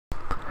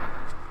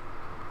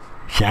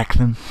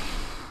Jackson,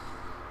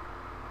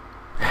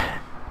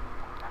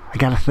 I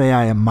gotta say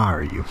I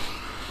admire you.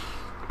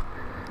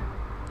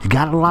 You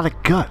got a lot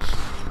of guts,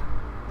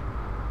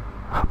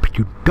 but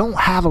you don't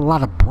have a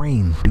lot of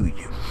brains, do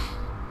you?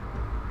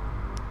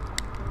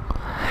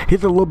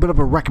 Here's a little bit of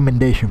a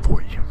recommendation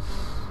for you.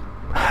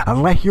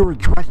 Unless you're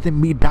addressing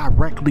me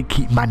directly,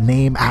 keep my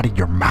name out of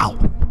your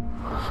mouth.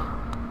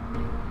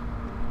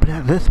 But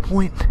at this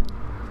point,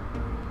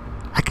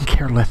 I can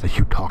care less if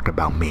you talked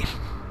about me.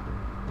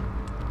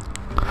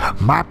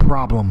 My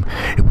problem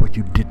is what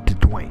you did to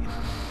Dwayne.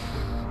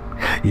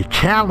 You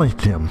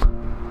challenged him,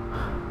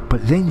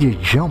 but then you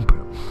jump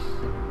him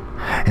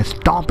and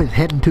stomp his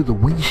head into the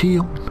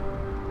windshield.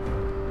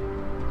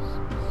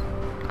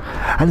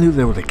 I knew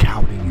there was a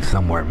coward in you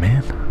somewhere,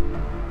 man.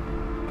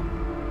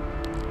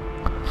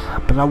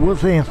 But I will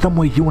say in some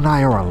ways you and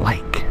I are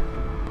alike.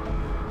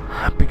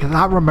 Because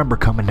I remember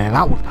coming in,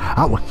 I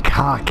was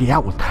cocky, I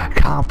was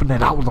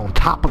confident, I was on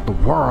top of the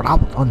world, I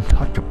was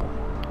untouchable.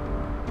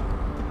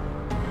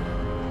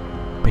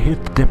 But here's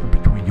the difference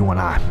between you and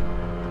I.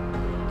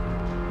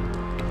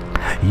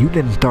 You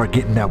didn't start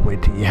getting that way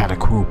till you had a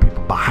crew of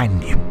people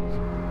behind you.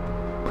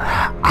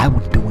 I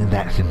was doing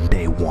that since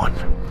day one.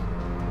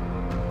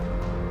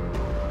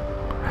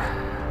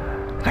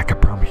 And I can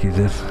promise you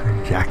this,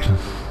 Jackson.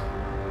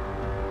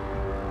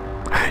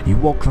 You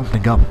woke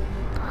something up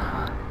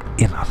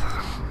in us.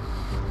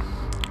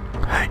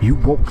 You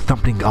woke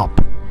something up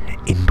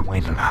in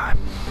Dwayne and I.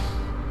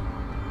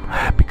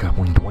 Because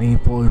when Dwayne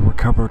fully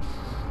recovered,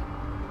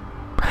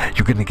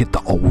 you're gonna get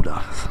the old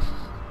us.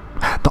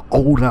 The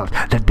old us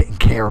that didn't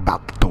care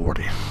about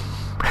authority.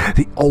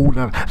 The old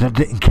us that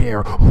didn't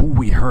care who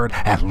we heard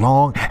as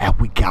long as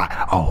we got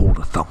a hold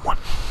of someone.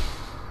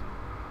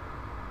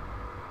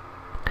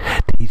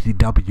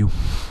 TCW,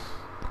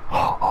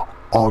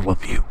 all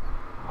of you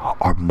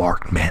are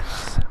marked men.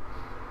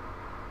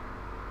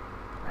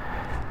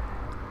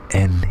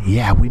 And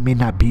yeah, we may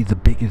not be the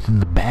biggest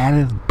and the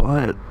baddest,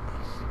 but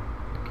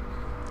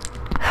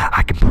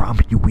I can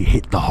promise you we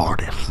hit the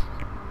hardest.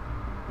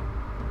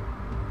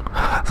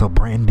 So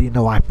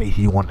Brandino, I face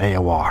you on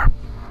AOR.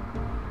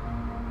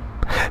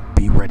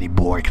 Be ready,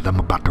 boy, because I'm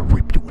about to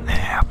rip you in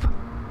half.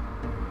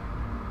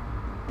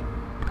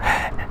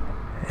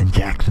 And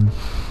Jackson,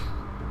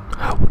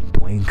 when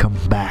Dwayne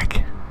comes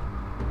back,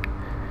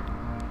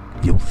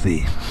 you'll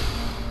see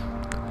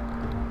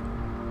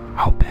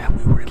how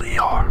bad we really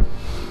are.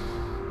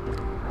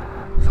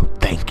 So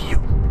thank you.